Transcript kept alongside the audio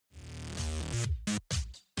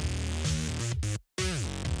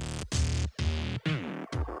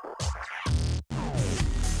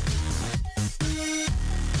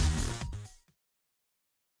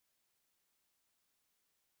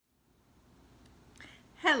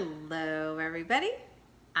Hello everybody,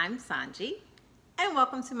 I'm Sohnjee and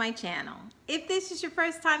welcome to my channel. If this is your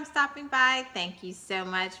first time stopping by, thank you so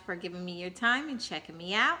much for giving me your time and checking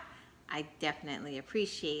me out. I definitely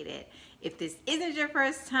appreciate it. If this isn't your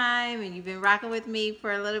first time and you've been rocking with me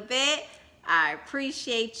for a little bit, I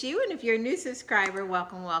appreciate you. And if you're a new subscriber,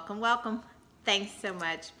 welcome, welcome, welcome. Thanks so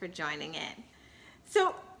much for joining in.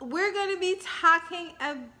 So we're going to be talking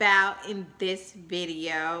about in this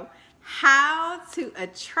video how to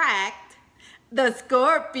attract the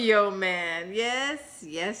Scorpio man. Yes,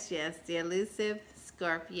 the elusive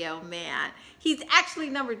Scorpio man. He's actually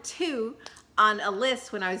number 2 on a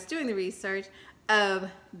list when I was doing the research of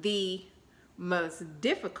the most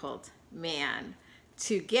difficult man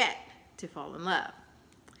to get to fall in love.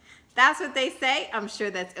 That's what they say. I'm sure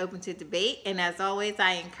that's open to debate. And as always,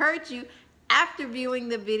 I encourage you after viewing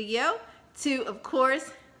the video to, of course,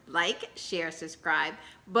 like, share, subscribe,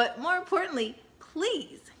 but more importantly,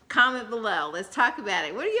 please comment below. Let's talk about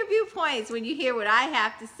it. What are your viewpoints when you hear what I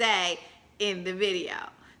have to say in the video?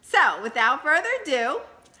 So without further ado,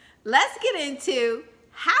 let's get into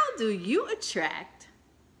how do you attract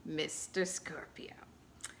Mr. Scorpio?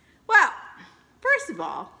 Well, first of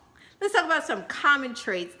all, let's talk about some common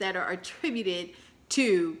traits that are attributed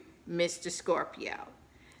to Mr. Scorpio.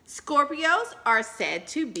 Scorpios are said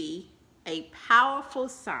to be a powerful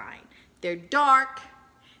sign. They're dark,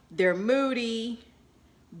 they're moody,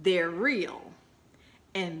 they're real,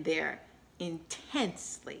 and they're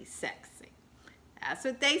intensely sexy. That's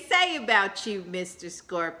what they say about you, Mr.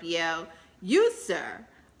 Scorpio. You, sir,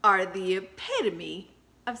 are the epitome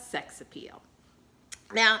of sex appeal.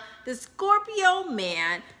 Now, the Scorpio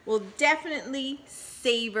man will definitely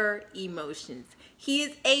savor emotions. He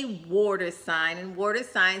is a water sign, and water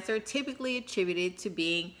signs are typically attributed to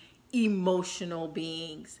being emotional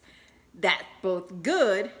beings. That's both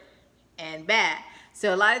good and bad.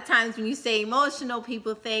 So a lot of times when you say emotional,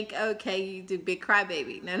 people think, okay, you do big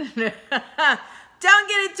crybaby. No. Don't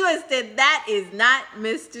get it twisted. That is not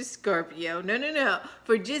Mr. Scorpio. No.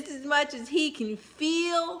 For just as much as he can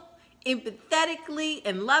feel empathetically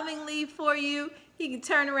and lovingly for you, he can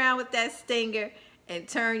turn around with that stinger and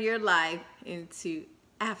turn your life into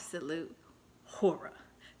absolute horror.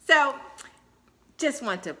 So just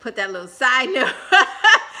want to put that little side note.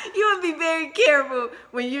 You want to be very careful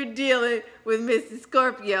when you're dealing with Mr.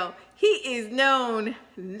 Scorpio. He is known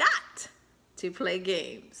not to play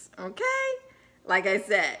games, okay? Like I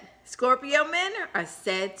said, Scorpio men are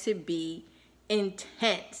said to be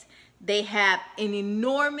intense. They have an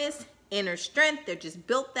enormous inner strength. They're just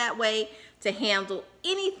built that way to handle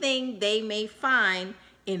anything they may find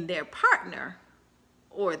in their partner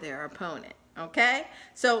or their opponent. Okay,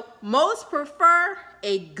 so most prefer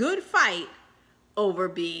a good fight over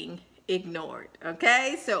being ignored.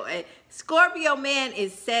 Okay, so a Scorpio man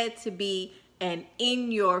is said to be an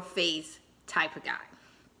in-your-face type of guy.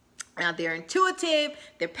 Now, they're intuitive,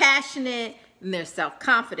 they're passionate, and they're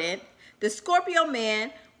self-confident. The Scorpio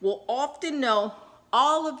man will often know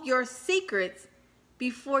all of your secrets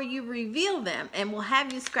before you reveal them, and will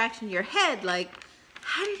have you scratching your head like,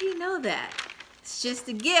 how did you know that? It's just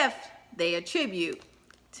a gift they attribute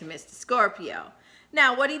to Mr. Scorpio.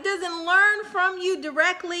 Now, what he doesn't learn from you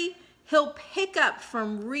directly, he'll pick up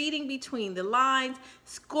from reading between the lines.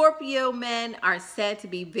 Scorpio men are said to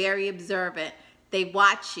be very observant. They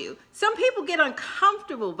watch you. Some people get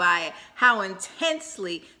uncomfortable by it, how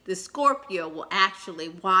intensely the Scorpio will actually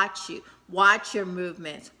watch you, watch your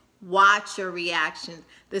movements, watch your reactions.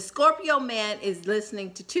 The Scorpio man is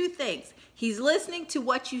listening to 2 things. He's listening to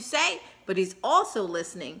what you say, but he's also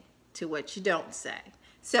listening to what you don't say.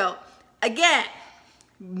 So again,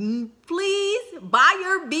 please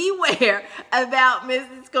buyer beware about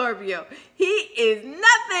Mr. Scorpio. He is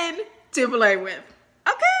nothing to play with.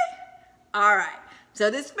 Okay? All right. So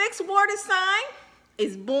this mixed water sign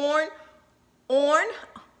is born on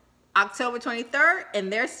October 23rd,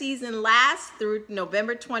 and their season lasts through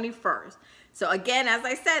November 21st. So again, as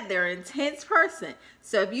I said, they're an intense person.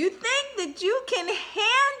 So if you think that you can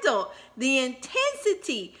handle the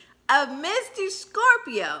intensity of Mr.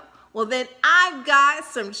 Scorpio, well then I've got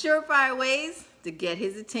some surefire ways to get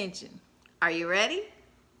his attention. Are you ready?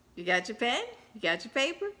 You got your pen? You got your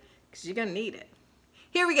paper? Because you're going to need it.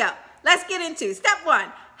 Here we go. Let's get into step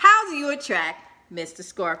 1. How do you attract Mr.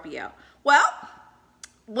 Scorpio? Well,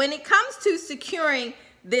 when it comes to securing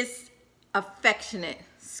this affectionate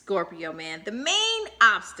Scorpio man, the main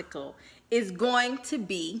obstacle is going to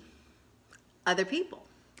be other people.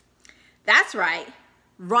 That's right,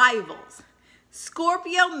 rivals.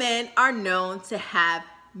 Scorpio men are known to have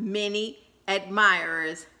many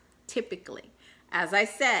admirers typically. As I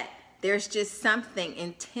said, there's just something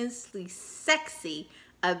intensely sexy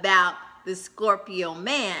about the Scorpio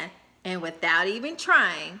man, and without even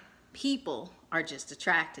trying, people are just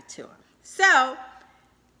attracted to him. So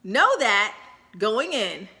know that going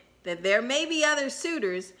in, that there may be other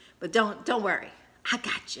suitors, but don't worry. I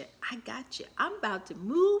got you. I got you. I'm about to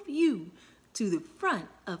move you to the front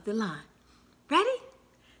of the line. Ready?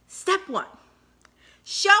 Step 1.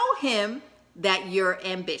 Show him that you're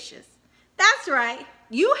ambitious. That's right.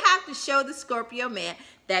 You have to show the Scorpio man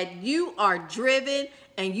that you are driven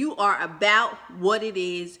and you are about what it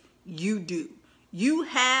is you do. You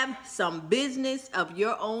have some business of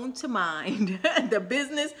your own to mind, the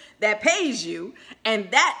business that pays you,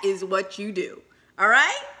 and that is what you do. All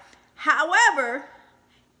right? However,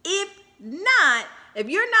 if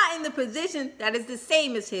you're not in the position that is the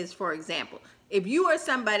same as his, for example, if you are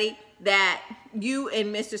somebody that you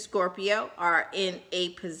and Mr. Scorpio are in a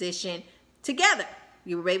position together,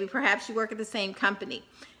 perhaps you work at the same company,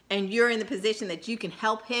 and you're in the position that you can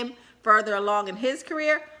help him further along in his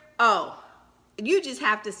career, you just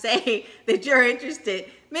have to say that you're interested.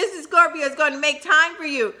 Mr. Scorpio is going to make time for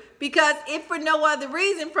you, because if for no other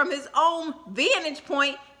reason, from his own vantage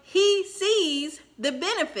point, he sees the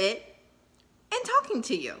benefit in talking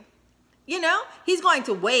to you. You know, he's going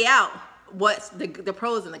to weigh out what's the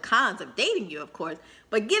pros and the cons of dating you, of course,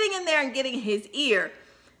 but getting in there and getting his ear,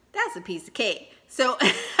 that's a piece of cake. So, so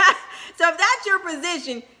if that's your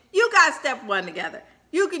position, you got step 1 together.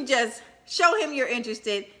 You can just show him you're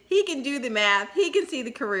interested. He can do the math. He can see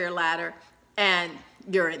the career ladder, and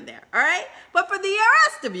you're in there. All right. But for the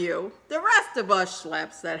rest of you, the rest of us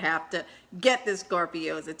schleps that have to get the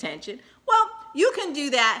Scorpio's attention, well, you can do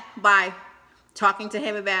that by talking to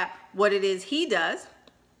him about what it is he does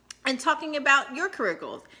and talking about your career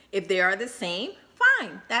goals. If they are the same,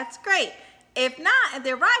 fine. That's great. If not, if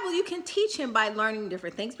they're rival, you can teach him by learning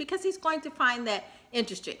different things, because he's going to find that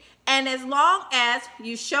interesting. And as long as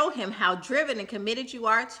you show him how driven and committed you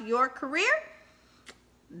are to your career,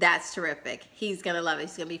 that's terrific. He's going to love it.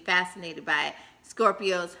 He's going to be fascinated by it.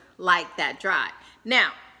 Scorpios like that drive.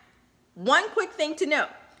 Now, one quick thing to note.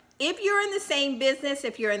 If you're in the same business,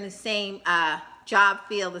 if you're in the same job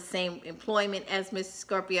field, the same employment as Mr.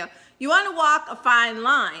 Scorpio, you want to walk a fine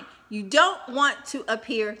line. You don't want to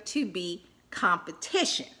appear to be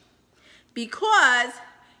competition, because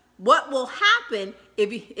what will happen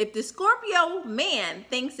if the Scorpio man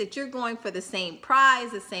thinks that you're going for the same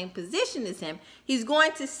prize, the same position as him, he's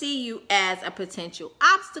going to see you as a potential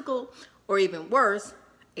obstacle, or even worse,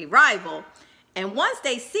 a rival. And once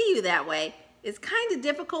they see you that way, it's kind of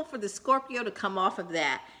difficult for the Scorpio to come off of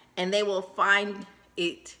that, and they will find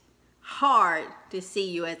it hard to see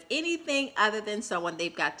you as anything other than someone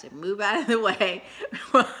they've got to move out of the way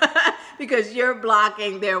because you're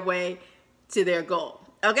blocking their way to their goal.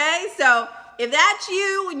 Okay, so if that's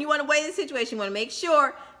you and you want to weigh the situation, you want to make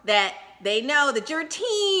sure that they know that you're a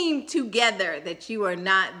team together, that you are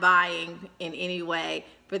not vying in any way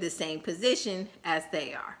for the same position as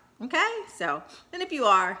they are. Okay, so and if you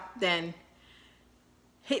are, then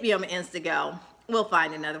hit me on my Instantgo. We'll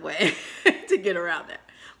find another way to get around that.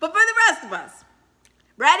 But for the rest of us,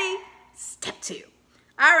 ready? Step 2.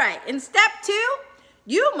 All right, in step 2,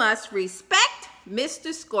 you must respect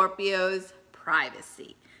Mr. Scorpio's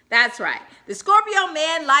privacy. That's right. The Scorpio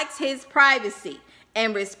man likes his privacy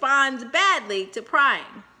and responds badly to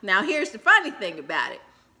prying. Now, here's the funny thing about it.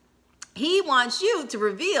 He wants you to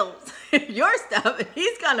reveal your stuff, and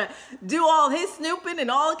he's going to do all his snooping and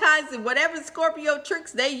all kinds of whatever Scorpio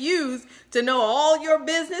tricks they use to know all your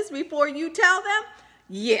business before you tell them.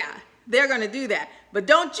 Yeah, they're going to do that. But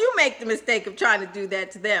don't you make the mistake of trying to do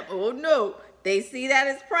that to them. Oh, no. They see that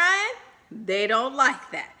as prying. They don't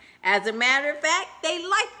like that. As a matter of fact, they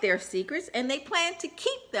like their secrets, and they plan to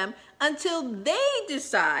keep them until they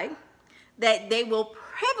decide that they will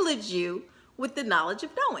privilege you with the knowledge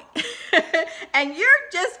of knowing. And you're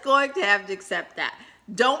just going to have to accept that.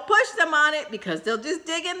 Don't push them on it, because they'll just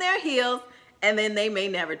dig in their heels, and then they may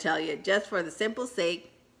never tell you, just for the simple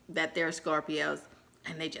sake that they're Scorpios,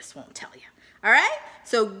 and they just won't tell you. All right?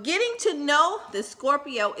 So getting to know the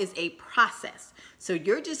Scorpio is a process. So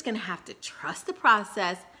you're just going to have to trust the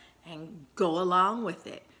process and go along with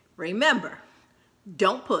it. Remember,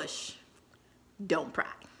 don't push, don't pry.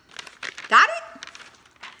 Got it?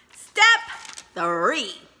 Step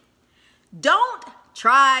 3. Don't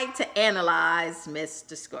try to analyze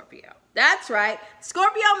Mr. Scorpio. That's right.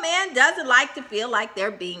 Scorpio man doesn't like to feel like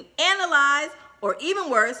they're being analyzed, or even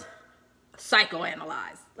worse,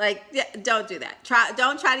 psychoanalyze. Like, yeah, don't do that.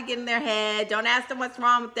 Don't try to get in their head. Don't ask them what's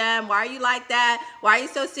wrong with them. Why are you like that? Why are you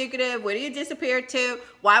so secretive? Where do you disappear to?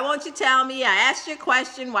 Why won't you tell me? I asked you a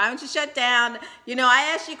question. Why don't you shut down? You know,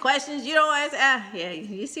 I asked you questions. You don't ask. Yeah,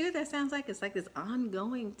 you see what that sounds like? It's like this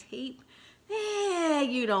ongoing tape. Yeah,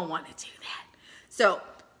 you don't want to do that. So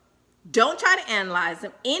don't try to analyze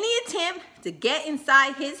him. Any attempt to get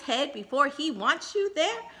inside his head before he wants you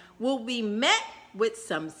there will be met with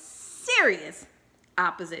some serious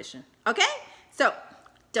opposition. Okay? So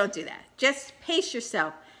don't do that. Just pace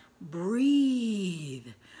yourself. Breathe.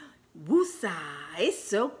 Woosah.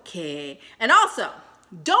 It's okay. And also,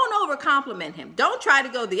 don't over-compliment him. Don't try to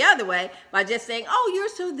go the other way by just saying, oh, you're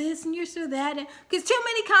so this and you're so that. Because too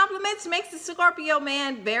many compliments makes the Scorpio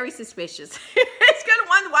man very suspicious. It's going to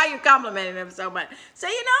wonder why you're complimenting him so much. So,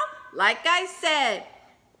 you know, like I said,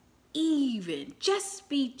 just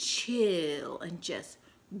be chill and just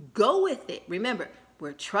go with it. Remember,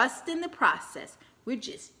 we're trusting the process. We're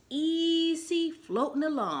just easy floating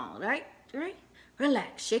along, right? Right?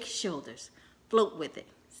 Relax, shake your shoulders, float with it,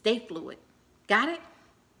 stay fluid. Got it?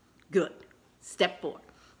 Good. Step 4.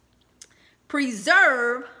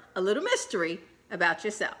 Preserve a little mystery about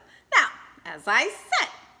yourself. Now, as I said,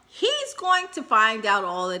 he's going to find out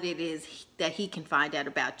all that it is that he can find out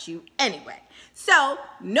about you anyway. So,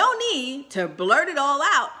 no need to blurt it all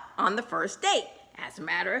out on the first date. As a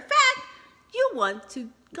matter of fact, you want to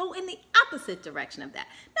go in the opposite direction of that.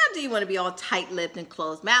 Now, do you want to be all tight-lipped and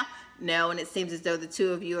closed-mouthed? No, and it seems as though the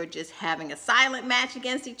two of you are just having a silent match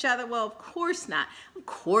against each other. Well, of course not. Of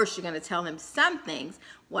course you're going to tell him some things.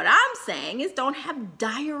 What I'm saying is don't have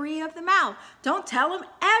diarrhea of the mouth. Don't tell him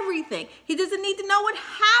everything. He doesn't need to know what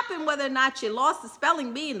happened, whether or not you lost the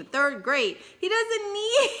spelling bee in the 3rd grade. He doesn't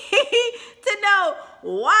need to know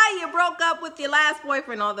why you broke up with your last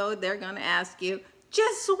boyfriend, although they're going to ask you.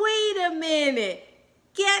 Just wait a minute.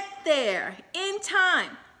 Get there in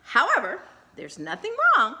time. However, there's nothing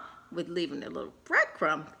wrong with leaving a little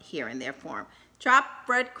breadcrumb here and there for him. Drop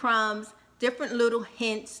breadcrumbs, different little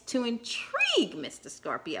hints to intrigue Mr.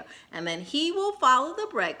 Scorpio. And then he will follow the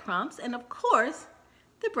breadcrumbs. And of course,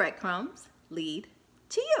 the breadcrumbs lead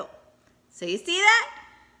to you. So you see that?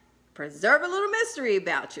 Preserve a little mystery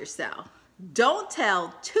about yourself. Don't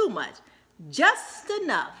tell too much, just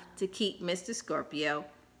enough to keep Mr. Scorpio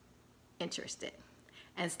interested.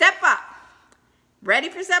 And step 5. Ready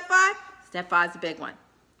for step 5? Step 5 is a big one.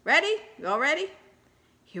 Ready? You all ready?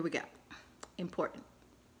 Here we go. Important.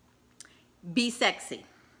 Be sexy.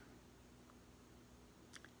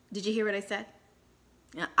 Did you hear what I said?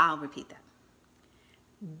 I'll repeat that.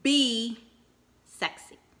 Be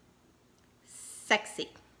sexy. Sexy.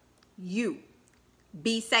 You.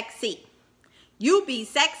 Be sexy. You be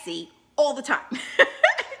sexy all the time.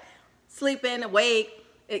 Sleeping, awake,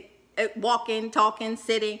 walking, talking,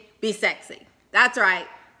 sitting. Be sexy. That's right.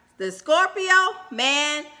 The Scorpio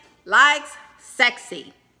man likes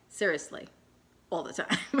sexy. Seriously. All the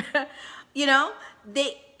time. You know,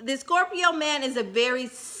 the Scorpio man is a very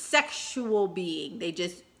sexual being. They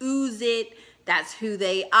just ooze it. That's who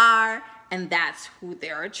they are. And that's who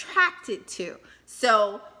they're attracted to.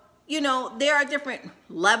 So, you know, there are different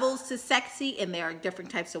levels to sexy. And there are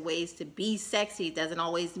different types of ways to be sexy. It doesn't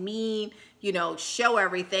always mean, you know, show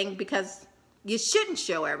everything. Because you shouldn't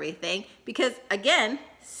show everything. Because, again,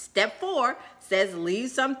 step 4 says leave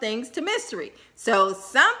some things to mystery. So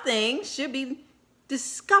some things should be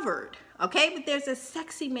discovered, okay? But there's a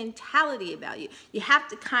sexy mentality about you. You have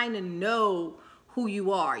to kind of know who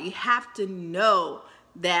you are. You have to know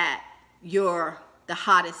that you're the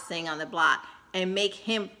hottest thing on the block and make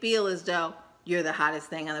him feel as though you're the hottest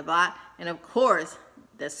thing on the block. And of course,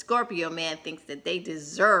 the Scorpio man thinks that they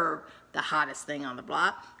deserve the hottest thing on the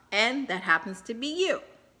block, and that happens to be you.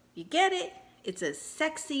 You get it? It's a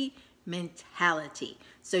sexy mentality.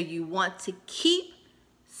 So you want to keep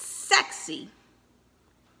sexy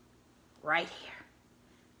right here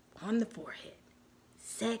on the forehead.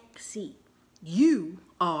 Sexy. You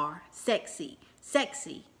are sexy.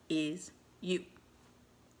 Sexy is you.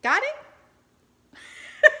 Got it?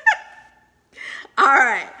 All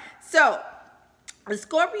right. So the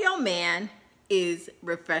Scorpio man is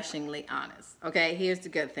refreshingly honest. Okay, here's the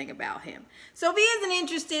good thing about him. So if he isn't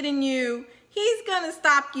interested in you, he's gonna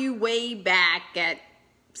stop you way back at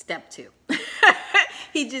step 2.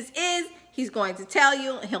 He just is. He's going to tell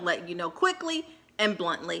you. He'll let you know quickly and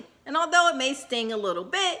bluntly. And although it may sting a little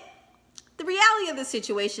bit, the reality of the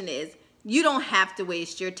situation is you don't have to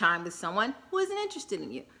waste your time with someone who isn't interested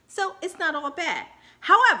in you. So it's not all bad.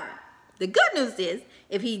 However, The good news is,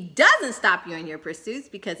 if he doesn't stop you in your pursuits,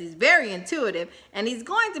 because he's very intuitive and he's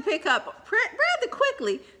going to pick up rather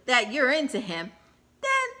quickly that you're into him,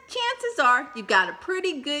 then chances are you've got a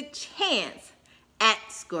pretty good chance at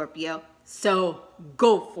Scorpio. So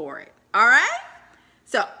go for it. All right?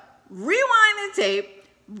 So rewind the tape,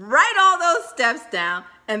 write all those steps down,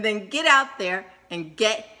 and then get out there and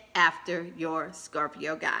get after your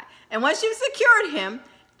Scorpio guy. And once you've secured him,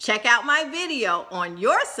 check out my video on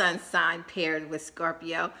your sun sign paired with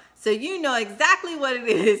Scorpio so you know exactly what it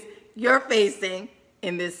is you're facing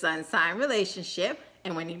in this sun sign relationship.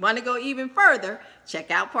 And when you want to go even further, check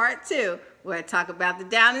out part 2 where I talk about the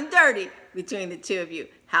down and dirty between the two of you,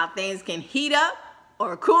 how things can heat up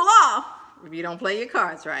or cool off if you don't play your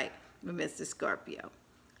cards right with Mr. Scorpio.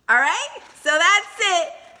 All right, so that's it.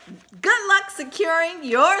 Good luck securing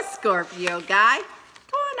your Scorpio guy.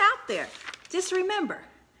 Go on out there. Just remember,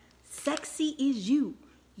 sexy is you.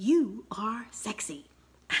 You are sexy.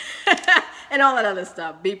 And all that other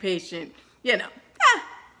stuff. Be patient. You know,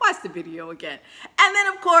 watch the video again. And then,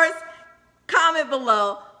 of course, comment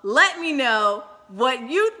below. Let me know what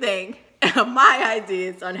you think of my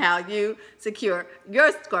ideas on how you secure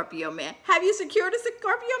your Scorpio man. Have you secured a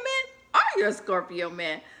Scorpio man? Are you a Scorpio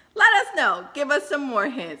man? Let us know. Give us some more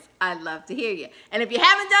hints. I'd love to hear you. And if you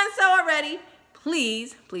haven't done so already,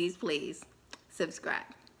 please, please, please subscribe.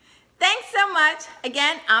 Thanks so much.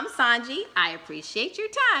 Again, I'm Sohnjee. I appreciate your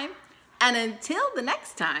time. And until the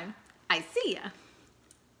next time I see ya,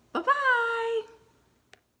 bye-bye.